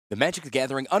The Magic the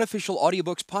Gathering unofficial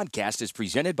audiobooks podcast is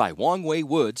presented by Wong Wei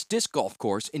Woods Disc Golf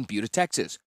Course in Buda,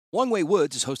 Texas. Wong Wei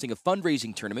Woods is hosting a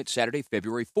fundraising tournament Saturday,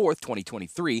 February 4th,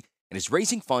 2023, and is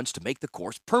raising funds to make the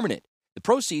course permanent. The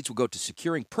proceeds will go to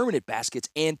securing permanent baskets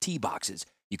and tee boxes.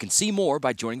 You can see more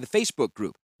by joining the Facebook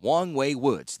group, Wong Wei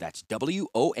Woods. That's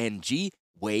W-O-N-G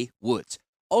Wei Woods.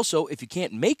 Also, if you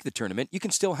can't make the tournament, you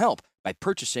can still help by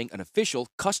purchasing an official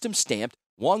custom-stamped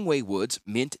Wong Wei Woods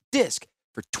mint disc.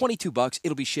 For $22,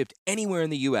 it'll be shipped anywhere in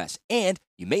the U.S., and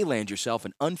you may land yourself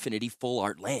an Unfinity Full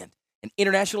Art Land. And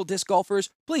international disc golfers,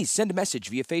 please send a message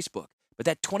via Facebook. But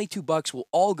that $22 will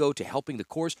all go to helping the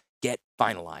course get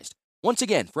finalized. Once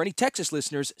again, for any Texas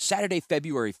listeners, Saturday,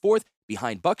 February 4th,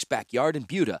 behind Buck's Backyard in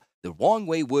Buda, the Wong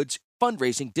Wei Woods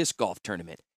Fundraising Disc Golf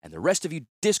Tournament. And the rest of you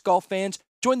disc golf fans,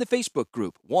 join the Facebook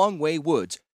group, Wong Wei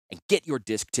Woods, and get your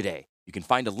disc today. You can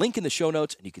find a link in the show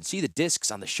notes, and you can see the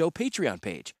discs on the show Patreon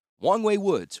page. Wong Wei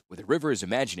Woods, where the river is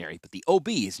imaginary, but the OB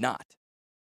is not.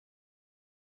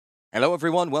 Hello,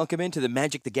 everyone. Welcome into the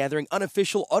Magic the Gathering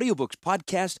unofficial audiobooks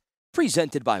podcast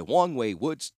presented by Wong Wei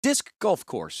Woods Disc Golf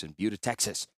Course in Buda,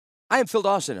 Texas. I am Phil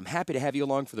Dawson. I'm happy to have you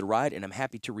along for the ride, and I'm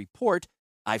happy to report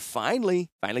I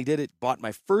finally did it. Bought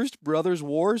my first Brothers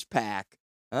Wars pack.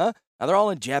 Now, they're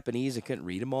all in Japanese. I couldn't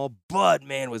read them all, but,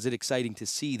 man, was it exciting to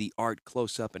see the art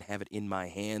close up and have it in my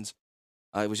hands.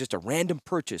 It was just a random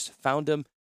purchase. Found them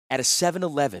at a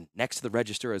 7-Eleven next to the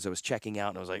register as I was checking out,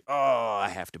 and I was like, oh, I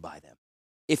have to buy them.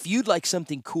 If you'd like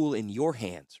something cool in your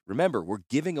hands, remember, we're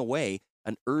giving away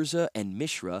an Urza and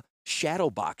Mishra Shadow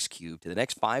Box Cube to the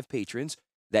next 5 patrons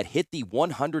that hit the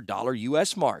 $100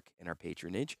 U.S. mark in our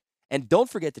patronage. And don't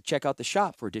forget to check out the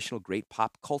shop for additional great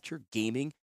pop culture,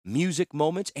 gaming, music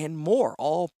moments, and more,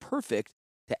 all perfect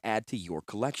to add to your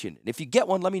collection. And if you get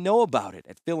one, let me know about it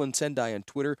at Phil and Sendai on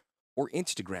Twitter or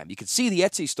Instagram. You can see the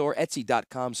Etsy store,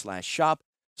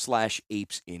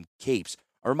 etsy.com/shop/apesincapes.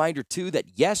 A reminder, too, that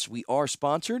yes, we are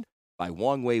sponsored by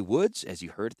Wong Wei Woods, as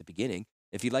you heard at the beginning.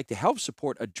 If you'd like to help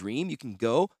support a dream, you can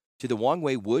go to the Wong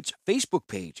Wei Woods Facebook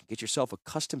page and get yourself a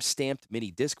custom-stamped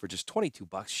mini disc for just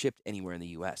 $22 shipped anywhere in the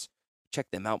U.S. Check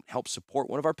them out and help support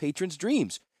one of our patrons'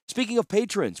 dreams. Speaking of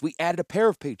patrons, we added a pair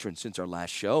of patrons since our last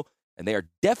show, and they are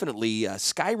definitely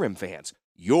Skyrim fans.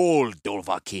 Yol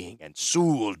Dovahkiin and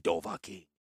Sul Dovahkiin,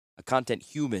 a content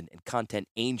human and content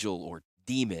angel or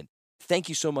demon. Thank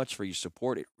you so much for your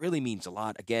support. It really means a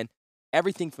lot. Again,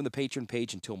 everything from the patron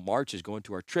page until March is going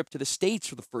to our trip to the States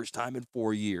for the first time in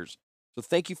 4 years. So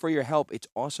thank you for your help. It's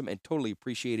awesome and totally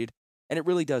appreciated, and it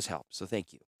really does help. So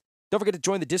thank you. Don't forget to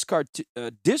join the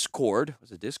Discord.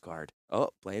 What's a Discord? Oh,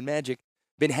 playing Magic.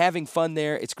 Been having fun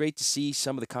there. It's great to see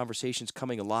some of the conversations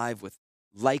coming alive with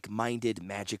like-minded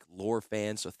Magic lore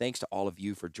fans. So thanks to all of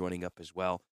you for joining up as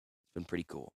well. It's been pretty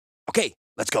cool. Okay,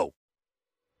 let's go.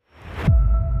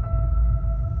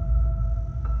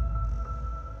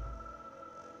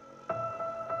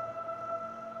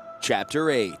 Chapter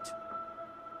 8.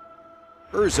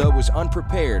 Urza was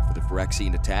unprepared for the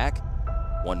Phyrexian attack.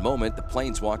 One moment, the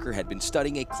Planeswalker had been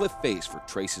studying a cliff face for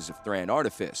traces of Thran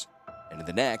artifice, and in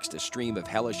the next, a stream of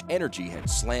hellish energy had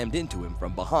slammed into him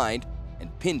from behind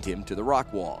and pinned him to the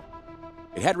rock wall.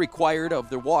 It had required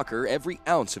of the walker every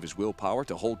ounce of his willpower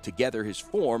to hold together his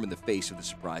form in the face of the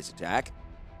surprise attack.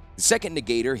 The second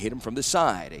negator hit him from the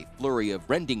side, a flurry of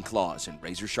rending claws and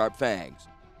razor-sharp fangs.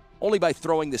 Only by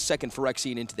throwing the second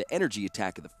Phyrexian into the energy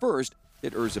attack of the first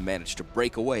did Urza manage to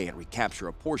break away and recapture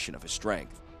a portion of his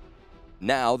strength.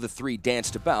 Now the three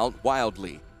danced about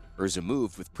wildly. Urza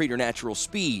moved with preternatural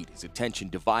speed, his attention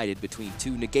divided between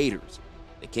 2 negators.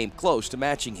 They came close to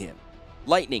matching him.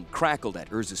 Lightning crackled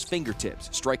at Urza's fingertips,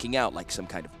 striking out like some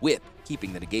kind of whip,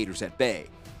 keeping the negators at bay.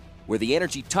 Where the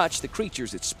energy touched the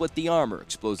creatures, it split the armor,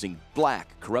 exposing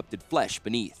black, corrupted flesh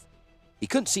beneath. He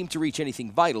couldn't seem to reach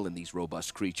anything vital in these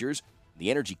robust creatures. The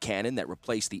energy cannon that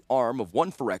replaced the arm of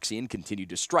one Phyrexian continued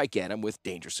to strike at him with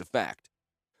dangerous effect.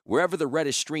 Wherever the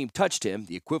reddish stream touched him,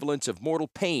 the equivalence of mortal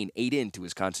pain ate into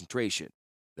his concentration.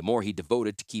 The more he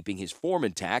devoted to keeping his form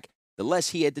intact, the less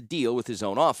he had to deal with his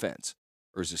own offense.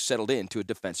 Urza settled into a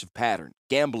defensive pattern,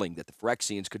 gambling that the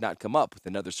Phyrexians could not come up with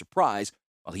another surprise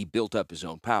while he built up his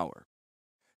own power.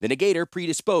 The negator,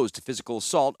 predisposed to physical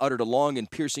assault, uttered a long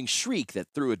and piercing shriek that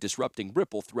threw a disrupting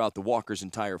ripple throughout the walker's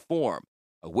entire form.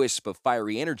 A wisp of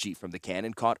fiery energy from the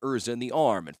cannon caught Urza in the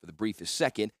arm, and for the briefest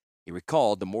second, he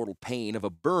recalled the mortal pain of a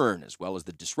burn as well as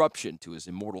the disruption to his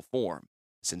immortal form,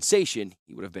 a sensation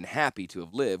he would have been happy to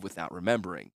have lived without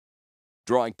remembering.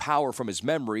 Drawing power from his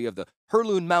memory of the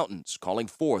Hurloon Mountains, calling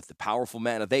forth the powerful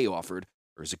mana they offered,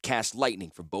 Urza cast lightning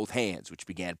from both hands, which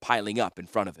began piling up in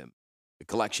front of him. The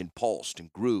collection pulsed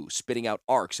and grew, spitting out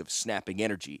arcs of snapping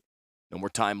energy. No more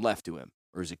time left to him.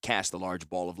 Urza cast the large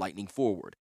ball of lightning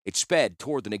forward. It sped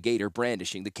toward the negator,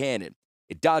 brandishing the cannon.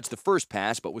 It dodged the first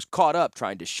pass, but was caught up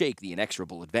trying to shake the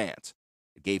inexorable advance.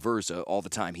 It gave Urza all the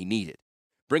time he needed.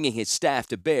 Bringing his staff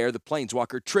to bear, the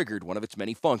Planeswalker triggered one of its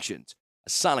many functions, a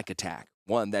sonic attack,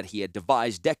 one that he had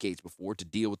devised decades before to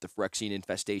deal with the Phyrexian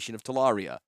infestation of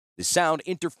Talaria. The sound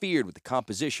interfered with the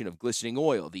composition of glistening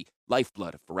oil, the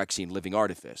lifeblood of Phyrexian living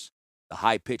artifice. The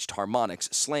high-pitched harmonics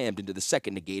slammed into the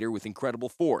second negator with incredible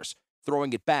force,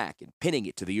 throwing it back and pinning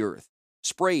it to the earth.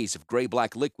 Sprays of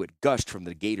gray-black liquid gushed from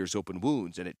the negator's open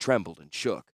wounds, and it trembled and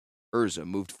shook. Urza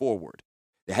moved forward.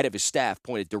 The head of his staff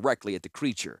pointed directly at the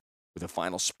creature. With a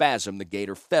final spasm, the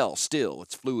gator fell still,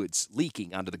 its fluids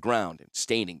leaking onto the ground and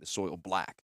staining the soil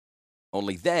black.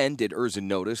 Only then did Urza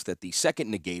notice that the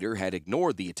second negator had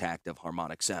ignored the attack of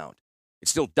harmonic sound. It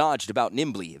still dodged about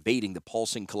nimbly, evading the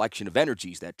pulsing collection of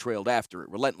energies that trailed after it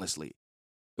relentlessly.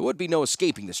 There would be no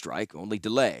escaping the strike, only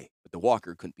delay, but the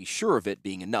walker couldn't be sure of it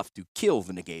being enough to kill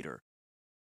the negator.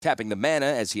 Tapping the mana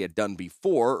as he had done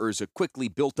before, Urza quickly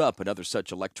built up another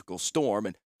such electrical storm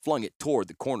and flung it toward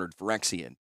the cornered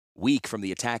Phyrexian. Weak from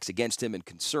the attacks against him and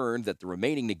concerned that the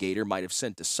remaining negator might have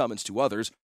sent a summons to others,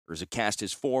 Urza cast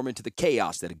his form into the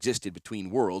chaos that existed between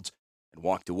worlds and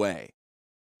walked away.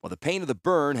 While the pain of the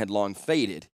burn had long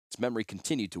faded, its memory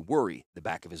continued to worry the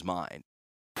back of his mind.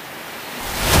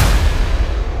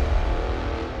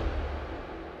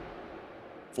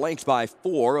 Flanked by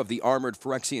 4 of the armored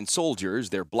Phyrexian soldiers,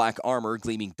 their black armor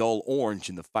gleaming dull orange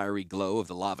in the fiery glow of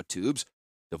the lava tubes,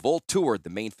 Devol toured the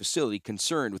main facility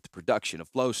concerned with the production of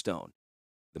flowstone.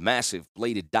 The massive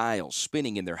bladed dials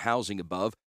spinning in their housing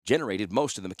above generated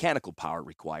most of the mechanical power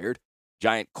required.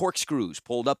 Giant corkscrews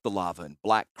pulled up the lava in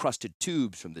black-crusted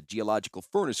tubes from the geological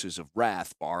furnaces of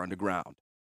Wrath far underground.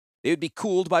 They would be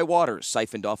cooled by water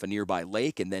siphoned off a nearby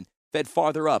lake and then fed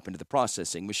farther up into the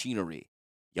processing machinery.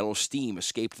 Yellow steam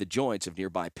escaped the joints of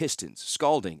nearby pistons,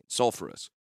 scalding and sulfurous.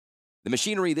 The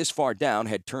machinery this far down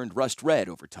had turned rust red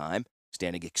over time,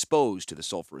 standing exposed to the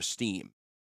sulfurous steam.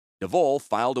 Devol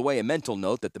filed away a mental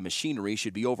note that the machinery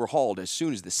should be overhauled as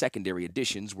soon as the secondary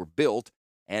additions were built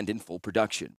and in full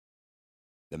production.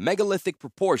 The megalithic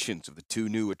proportions of the 2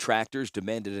 new attractors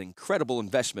demanded an incredible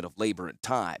investment of labor and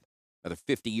time. Another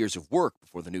 50 years of work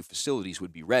before the new facilities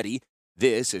would be ready.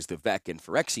 This is the Vek and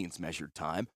Phyrexians measured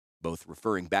time, both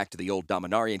referring back to the old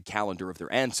Dominarian calendar of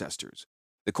their ancestors.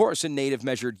 The Coruscant native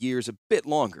measured years a bit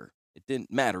longer. It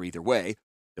didn't matter either way.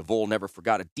 Devol never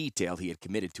forgot a detail he had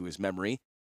committed to his memory.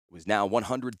 It was now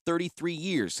 133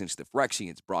 years since the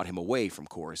Phyrexians brought him away from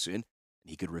Coruscant, and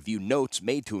he could review notes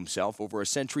made to himself over a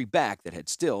century back that had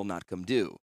still not come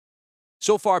due.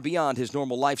 So far beyond his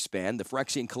normal lifespan, the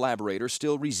Phyrexian collaborator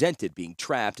still resented being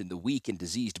trapped in the weak and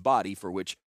diseased body for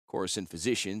which Coruscant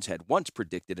physicians had once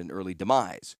predicted an early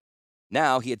demise.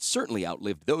 Now he had certainly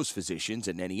outlived those physicians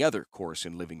and any other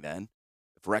Coruscant living then.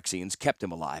 The Phyrexians kept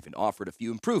him alive and offered a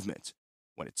few improvements,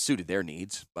 when it suited their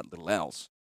needs, but little else.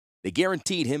 They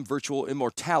guaranteed him virtual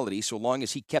immortality so long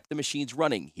as he kept the machines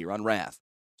running here on Wrath,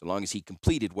 so long as he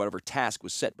completed whatever task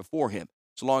was set before him,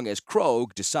 so long as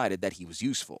Krogue decided that he was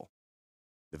useful.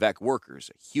 The Vek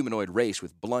workers, a humanoid race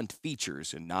with blunt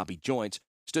features and knobby joints,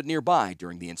 stood nearby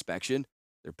during the inspection,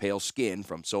 their pale skin,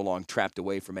 from so long trapped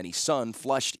away from any sun,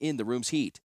 flushed in the room's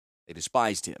heat. They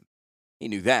despised him. He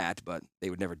knew that, but they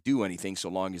would never do anything so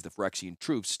long as the Phyrexian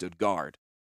troops stood guard.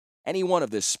 Any one of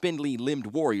the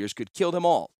spindly-limbed warriors could kill them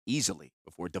all, easily,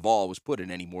 before Devol was put in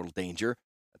any mortal danger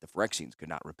that the Phyrexians could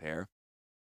not repair.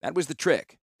 That was the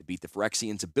trick, to beat the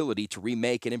Phyrexians' ability to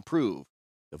remake and improve.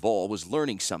 Devol was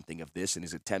learning something of this in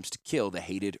his attempts to kill the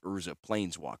hated Urza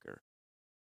Planeswalker.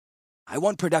 "I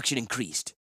want production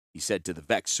increased," he said to the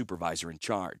Vek supervisor in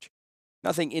charge.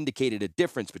 Nothing indicated a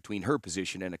difference between her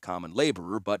position and a common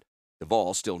laborer, but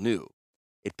Devol still knew.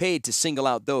 It paid to single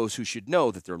out those who should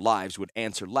know that their lives would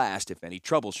answer last if any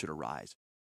trouble should arise.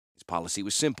 His policy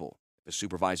was simple. If a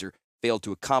supervisor failed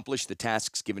to accomplish the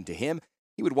tasks given to him,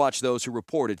 he would watch those who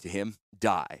reported to him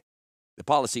die. The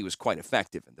policy was quite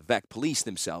effective, and the Vek policed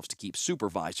themselves to keep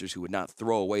supervisors who would not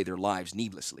throw away their lives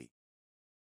needlessly.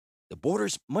 "The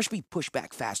borders must be pushed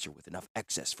back faster with enough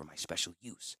excess for my special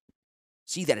use.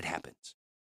 See that it happens."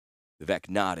 The Vek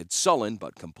nodded, sullen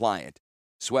but compliant.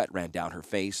 Sweat ran down her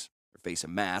face a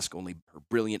mask, only her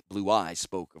brilliant blue eyes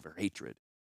spoke of her hatred.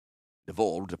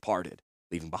 Devol departed,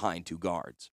 leaving behind 2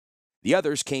 guards. The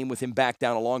others came with him back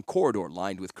down a long corridor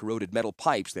lined with corroded metal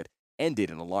pipes that ended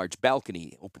in a large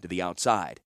balcony open to the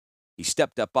outside. He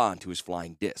stepped up onto his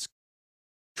flying disc.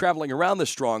 Traveling around the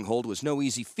stronghold was no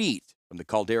easy feat. From the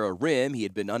caldera rim, he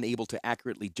had been unable to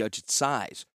accurately judge its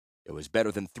size. It was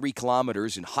better than 3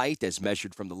 kilometers in height as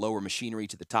measured from the lower machinery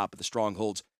to the top of the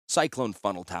stronghold's cyclone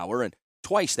funnel tower and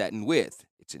twice that in width,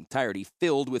 its entirety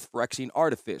filled with Phyrexian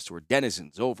artifice or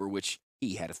denizens over which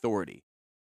he had authority.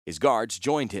 His guards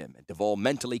joined him, and Duvall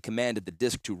mentally commanded the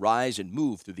disk to rise and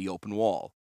move through the open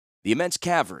wall. The immense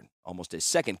cavern, almost a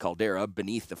second caldera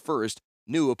beneath the first,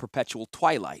 knew a perpetual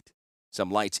twilight.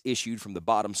 Some lights issued from the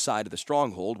bottom side of the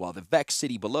stronghold, while the Vex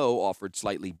city below offered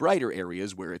slightly brighter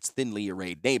areas where its thinly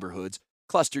arrayed neighborhoods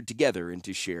clustered together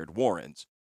into shared warrens.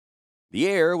 The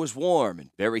air was warm and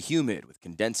very humid, with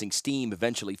condensing steam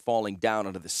eventually falling down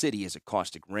onto the city as a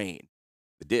caustic rain.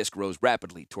 The disk rose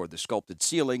rapidly toward the sculpted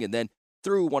ceiling and then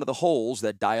through one of the holes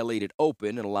that dilated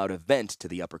open and allowed a vent to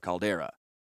the upper caldera.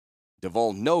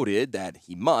 Duvall noted that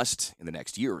he must, in the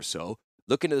next year or so,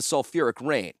 look into the sulfuric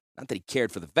rain. Not that he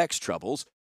cared for the Vex troubles.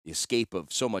 The escape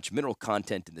of so much mineral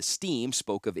content in the steam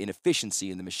spoke of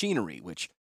inefficiency in the machinery, which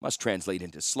must translate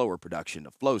into slower production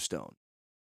of flowstone.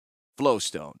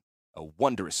 Flowstone, a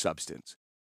wondrous substance.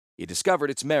 He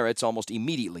discovered its merits almost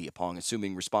immediately upon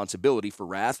assuming responsibility for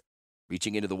Wrath.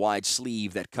 Reaching into the wide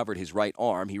sleeve that covered his right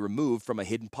arm, he removed from a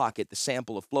hidden pocket the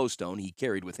sample of flowstone he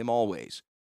carried with him always.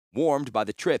 Warmed by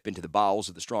the trip into the bowels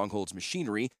of the stronghold's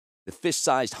machinery, the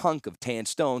fist-sized hunk of tan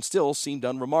stone still seemed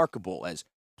unremarkable, as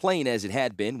plain as it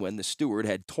had been when the steward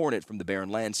had torn it from the barren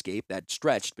landscape that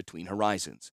stretched between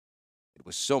horizons. It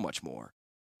was so much more.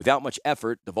 Without much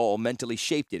effort, Duvall mentally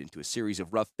shaped it into a series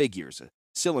of rough figures, a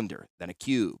cylinder, then a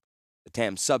cube. The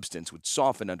tam substance would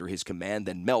soften under his command,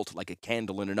 then melt like a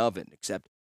candle in an oven, except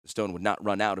the stone would not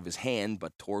run out of his hand,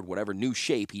 but toward whatever new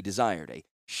shape he desired, a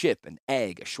ship, an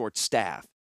egg, a short staff.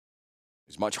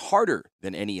 It was much harder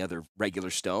than any other regular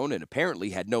stone, and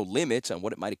apparently had no limits on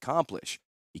what it might accomplish.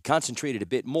 He concentrated a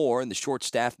bit more, and the short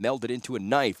staff melded into a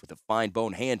knife with a fine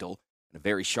bone handle and a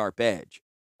very sharp edge.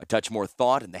 A touch more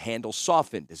thought, and the handle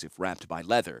softened as if wrapped by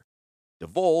leather.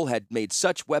 Duvall had made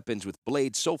such weapons with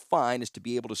blades so fine as to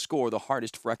be able to score the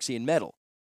hardest Phyrexian metal.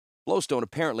 Flowstone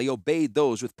apparently obeyed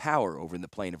those with power over in the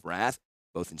Plane of Wrath,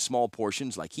 both in small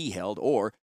portions like he held,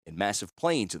 or in massive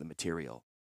planes of the material.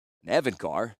 An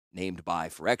Evencar, named by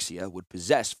Phyrexia, would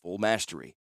possess full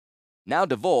mastery. Now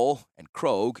Duvall and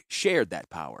Krogh shared that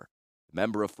power, a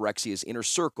member of Phyrexia's inner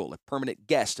circle, a permanent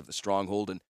guest of the stronghold,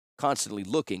 and constantly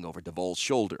looking over Duvall's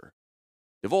shoulder.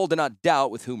 Duvall did not doubt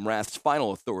with whom Wrath's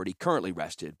final authority currently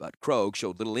rested, but Krogh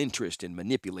showed little interest in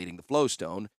manipulating the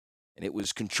flowstone, and it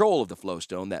was control of the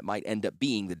flowstone that might end up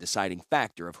being the deciding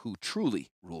factor of who truly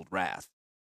ruled Wrath.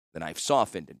 The knife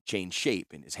softened and changed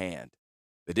shape in his hand.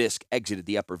 The disk exited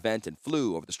the upper vent and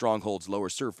flew over the stronghold's lower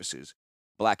surfaces.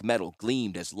 Black metal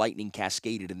gleamed as lightning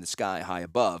cascaded in the sky high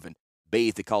above and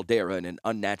bathed the caldera in an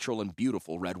unnatural and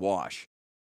beautiful red wash.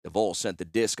 Duvall sent the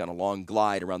disk on a long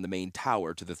glide around the main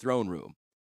tower to the throne room.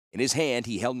 In his hand,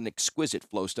 he held an exquisite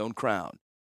flowstone crown.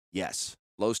 Yes,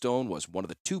 flowstone was one of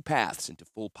the two paths into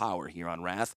full power here on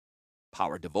Wrath.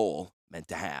 Power Duvall meant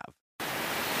to have.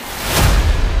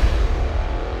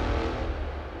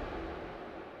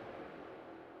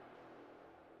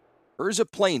 Urza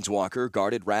Planeswalker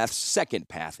guarded Wrath's second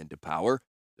path into power.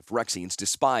 The Phyrexians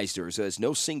despised Urza as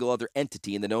no single other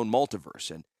entity in the known multiverse,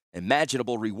 and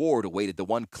imaginable reward awaited the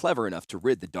one clever enough to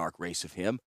rid the dark race of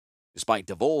him. Despite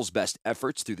Duvall's best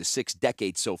efforts through the 6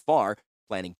 decades so far,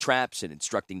 planning traps and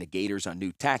instructing negators on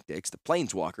new tactics, the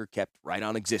Planeswalker kept right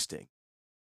on existing.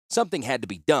 Something had to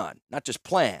be done, not just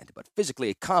planned, but physically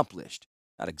accomplished,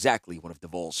 not exactly one of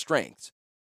Duvall's strengths.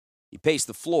 He paced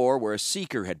the floor where a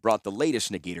Seeker had brought the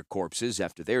latest negator corpses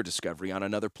after their discovery on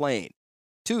another plane.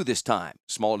 2 this time,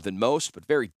 smaller than most, but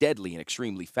very deadly and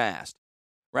extremely fast.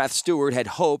 Wrath's steward had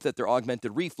hoped that their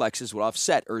augmented reflexes would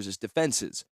offset Urza's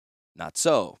defenses. Not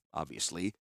so,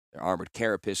 obviously. Their armored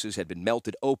carapaces had been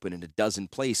melted open in a dozen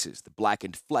places. The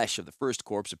blackened flesh of the first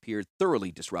corpse appeared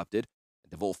thoroughly disrupted,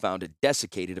 and Duvall found it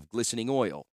desiccated of glistening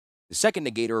oil. The second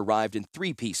negator arrived in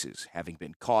 3 pieces, having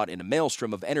been caught in a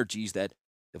maelstrom of energies that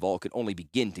Duvall could only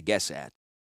begin to guess at.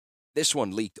 This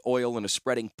one leaked oil in a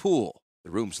spreading pool,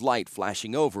 the room's light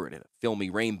flashing over it in a filmy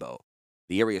rainbow.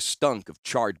 The area stunk of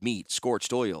charred meat,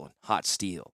 scorched oil, and hot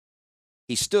steel.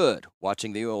 He stood,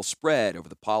 watching the oil spread over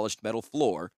the polished metal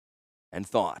floor, and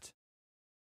thought.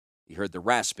 He heard the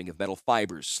rasping of metal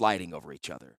fibers sliding over each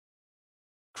other.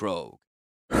 Krogh.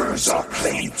 Urza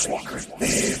Planeswalker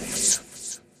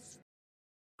lives,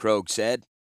 Krogh said,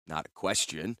 not a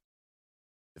question.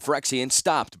 The Phyrexian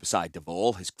stopped beside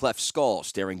Duvall, his cleft skull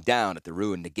staring down at the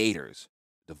ruined negators.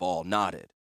 Duvall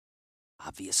nodded.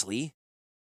 Obviously.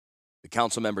 The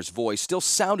council member's voice still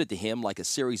sounded to him like a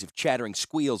series of chattering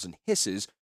squeals and hisses,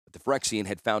 but the Phyrexian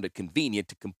had found it convenient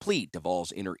to complete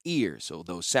Duvall's inner ear, so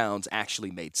those sounds actually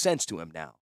made sense to him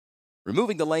now.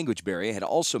 Removing the language barrier had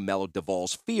also mellowed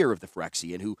Duvall's fear of the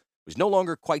Phyrexian, who was no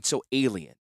longer quite so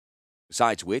alien.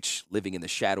 Besides which, living in the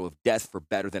shadow of death for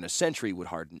better than a century would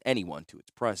harden anyone to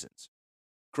its presence.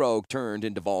 Krogh turned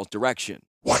in Duvall's direction.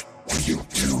 What will you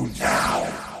do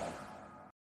now?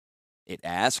 It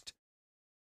asked.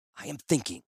 I am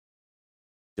thinking.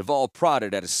 Duvall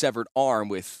prodded at a severed arm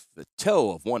with the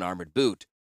toe of one armored boot.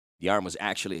 The arm was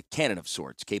actually a cannon of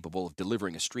sorts, capable of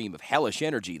delivering a stream of hellish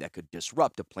energy that could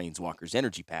disrupt a planeswalker's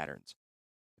energy patterns.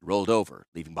 It rolled over,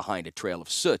 leaving behind a trail of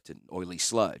soot and oily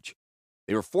sludge.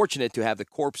 They were fortunate to have the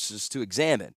corpses to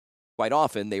examine. Quite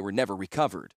often, they were never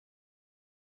recovered.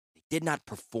 They did not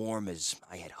perform as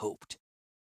I had hoped,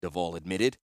 Duvall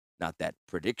admitted. Not that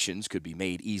predictions could be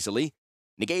made easily.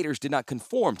 Negators did not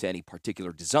conform to any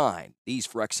particular design. These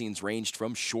Phyrexians ranged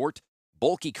from short,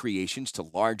 bulky creations to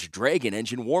large dragon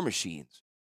engine war machines.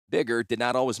 Bigger did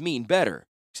not always mean better,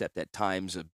 except at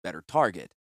times a better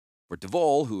target. For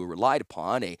Duvall, who relied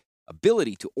upon a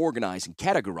ability to organize and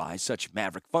categorize, such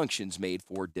maverick functions made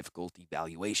for difficult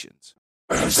evaluations.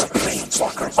 Urza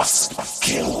Planeswalker must be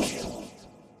killed.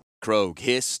 Krogh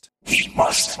hissed. He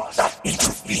must not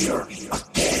interfere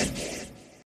again.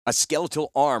 A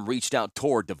skeletal arm reached out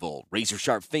toward Duvall,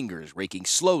 razor-sharp fingers raking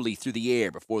slowly through the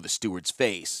air before the steward's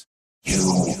face.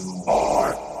 You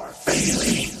are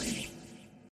failing.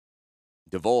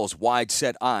 Duvall's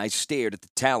wide-set eyes stared at the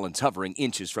talons hovering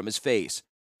inches from his face.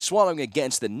 Swallowing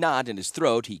against the knot in his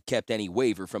throat, he kept any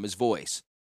waver from his voice.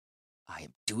 I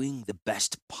am doing the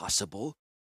best possible.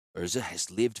 Urza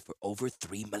has lived for over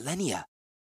 3 millennia.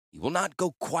 He will not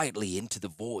go quietly into the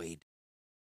void.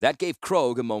 That gave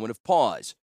Krogh a moment of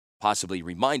pause, possibly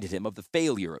reminded him of the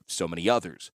failure of so many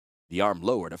others. The arm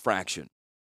lowered a fraction.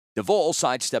 Duvall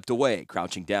sidestepped away,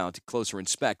 crouching down to closer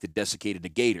inspect the desiccated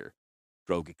negator.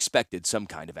 Krogh expected some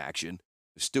kind of action.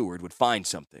 The steward would find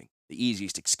something. The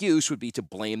easiest excuse would be to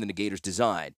blame the negator's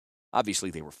design. Obviously,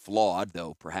 they were flawed,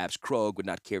 though perhaps Krogh would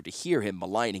not care to hear him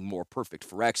maligning more perfect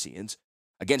Phyrexians.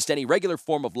 Against any regular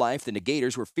form of life, the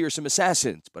negators were fearsome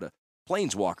assassins, but a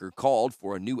planeswalker called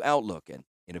for a new outlook and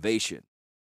innovation.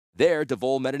 There,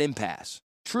 Duvall met an impasse.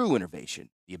 True innovation,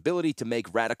 the ability to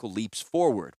make radical leaps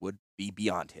forward, would be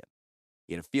beyond him.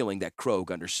 He had a feeling that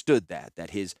Krogh understood that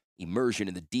his immersion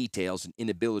in the details and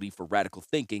inability for radical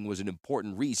thinking was an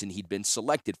important reason he'd been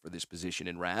selected for this position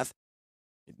in Wrath.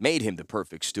 It made him the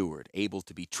perfect steward, able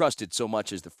to be trusted so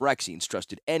much as the Phyrexians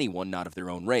trusted anyone not of their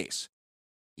own race.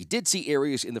 He did see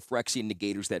areas in the Phyrexian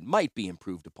negators that might be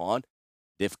improved upon.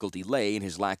 Difficulty lay in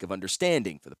his lack of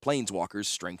understanding for the planeswalkers'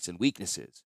 strengths and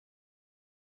weaknesses.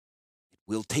 It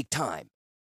will take time,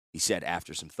 he said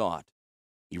after some thought.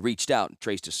 He reached out and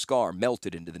traced a scar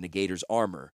melted into the negator's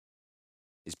armor.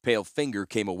 His pale finger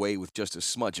came away with just a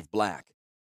smudge of black.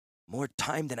 More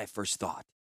time than I first thought,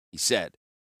 he said,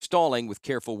 stalling with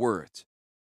careful words.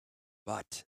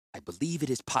 But I believe it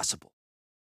is possible.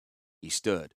 He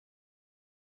stood.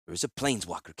 There is a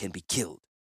planeswalker can be killed.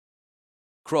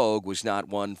 Krogh was not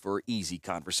one for easy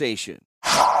conversation.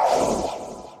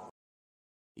 How?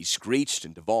 He screeched,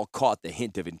 and Duvall caught the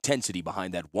hint of intensity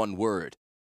behind that one word.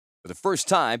 For the first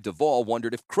time, Duvall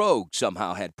wondered if Krogh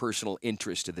somehow had personal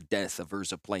interest in the death of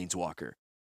Urza Planeswalker.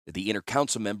 Did the Inner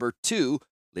Council member, too,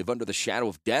 live under the shadow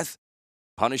of death?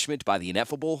 Punishment by the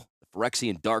ineffable, the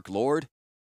Phyrexian Dark Lord?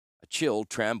 A chill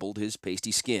trembled his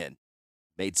pasty skin.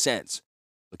 Made sense,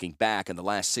 looking back on the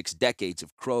last 6 decades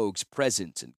of Krogh's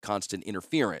presence and constant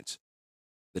interference.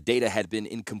 The data had been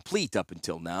incomplete up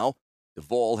until now.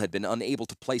 Duvall had been unable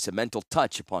to place a mental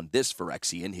touch upon this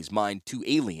Phyrexian, his mind too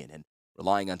alien and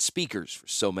relying on speakers for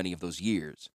so many of those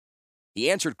years.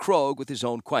 He answered Krogh with his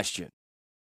own question.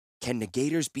 Can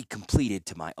negators be completed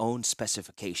to my own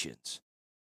specifications?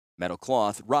 Metal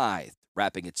cloth writhed,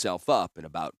 wrapping itself up in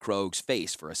about Krogh's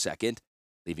face for a second,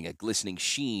 leaving a glistening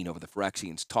sheen over the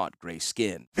Phyrexian's taut gray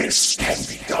skin. This can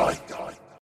be done.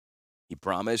 He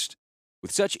promised.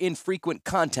 With such infrequent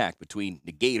contact between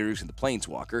negators and the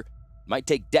planeswalker, it might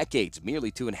take decades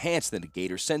merely to enhance the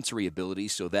negator's sensory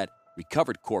abilities so that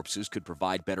recovered corpses could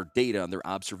provide better data on their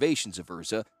observations of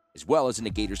Urza, as well as a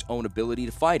negator's own ability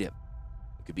to fight him.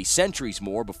 It could be centuries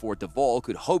more before Duvall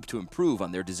could hope to improve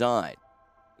on their design.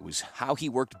 It was how he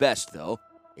worked best, though,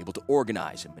 able to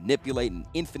organize and manipulate an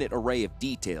infinite array of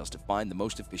details to find the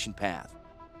most efficient path.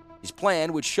 His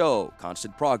plan would show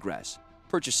constant progress,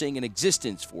 purchasing an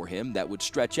existence for him that would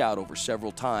stretch out over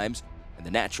several times and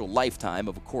the natural lifetime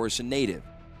of a Coruscant native.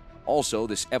 Also,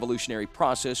 this evolutionary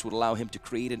process would allow him to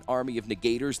create an army of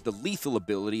negators, the lethal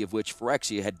ability of which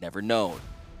Phyrexia had never known.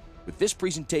 With this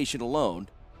presentation alone,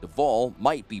 Duvall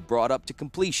might be brought up to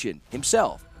completion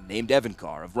himself, named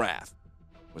Evankar of Wrath.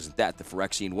 Wasn't that the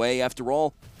Phyrexian way, after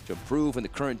all? To improve in the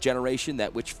current generation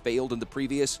that which failed in the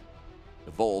previous?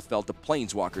 The Vole felt the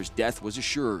Planeswalker's death was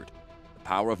assured. The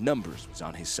power of numbers was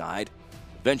on his side.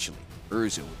 Eventually,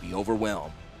 Urza would be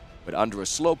overwhelmed. But under a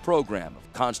slow program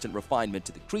of constant refinement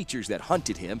to the creatures that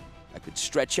hunted him that could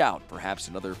stretch out perhaps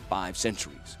another 5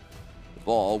 centuries. The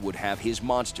Vole would have his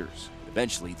monsters, but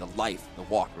eventually the life of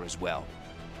the Walker as well.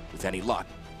 With any luck,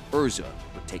 Urza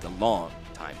would take a long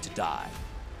time to die.